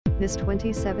This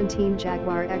 2017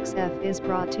 Jaguar XF is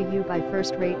brought to you by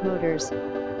First Rate Motors.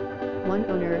 One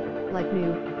owner, like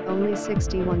new, only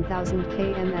 61,000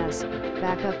 kms,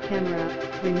 backup camera,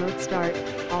 remote start,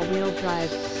 all-wheel drive,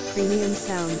 premium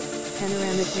sound,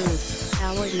 panoramic roof,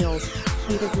 alloy wheels,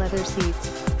 heated leather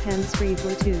seats, hands-free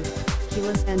Bluetooth,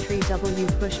 keyless entry W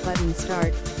push-button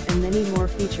start, and many more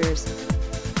features.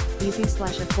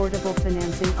 Easy/affordable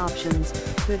financing options,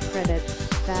 good credit,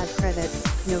 bad credit,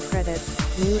 no credit,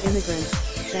 new immigrants,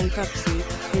 bankruptcy,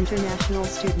 international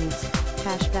students,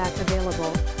 cashback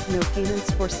available, no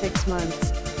payments for 6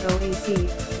 months, OAC,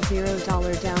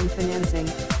 $0 down financing,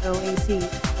 OAC,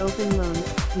 open loan,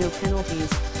 no penalties,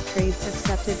 trades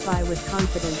accepted by with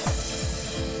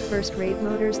confidence. First Rate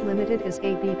Motors Limited is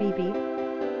ABBB,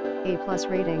 A+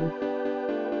 rating.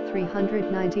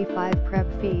 395 prep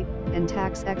fee, and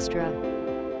tax extra.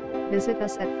 Visit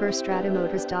us at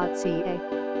firstratemotors.ca.